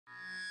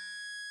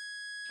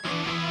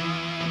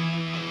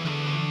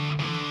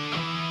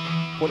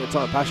point in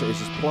time, Pasha is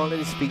just planting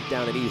his feet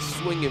down and he is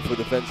swinging for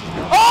the fences.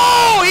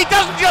 Oh, he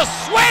doesn't just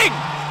swing!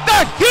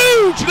 The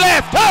huge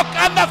left hook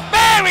and the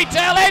fairy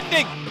tale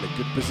ending! In a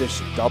good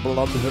position, double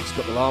underhooks,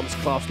 got the arms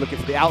clasped, looking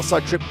for the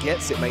outside trip,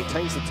 gets it,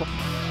 maintains the top.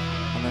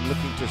 And then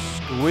looking to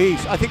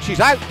squeeze. I think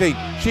she's out, Dean.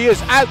 She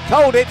is out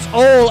cold, it's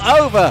all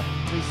over.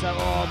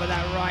 Oh, but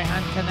that right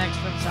hand connects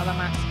from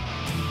Salamat.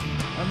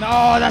 And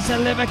oh, that's a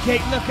liver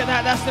kick. Look at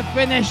that, that's the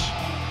finish.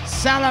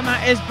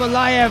 Salamat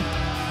Isbulaev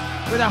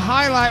with a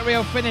highlight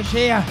reel finish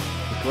here.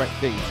 The correct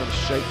thing, he's trying to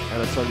shake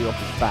Anatoly off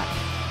his back.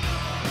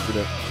 He's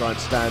going to try and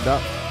stand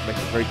up, make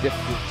it very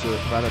difficult for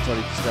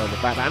Anatoly to stay on the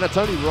back.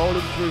 Anatoly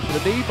rolling through for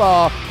the knee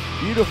bar.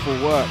 Beautiful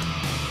work.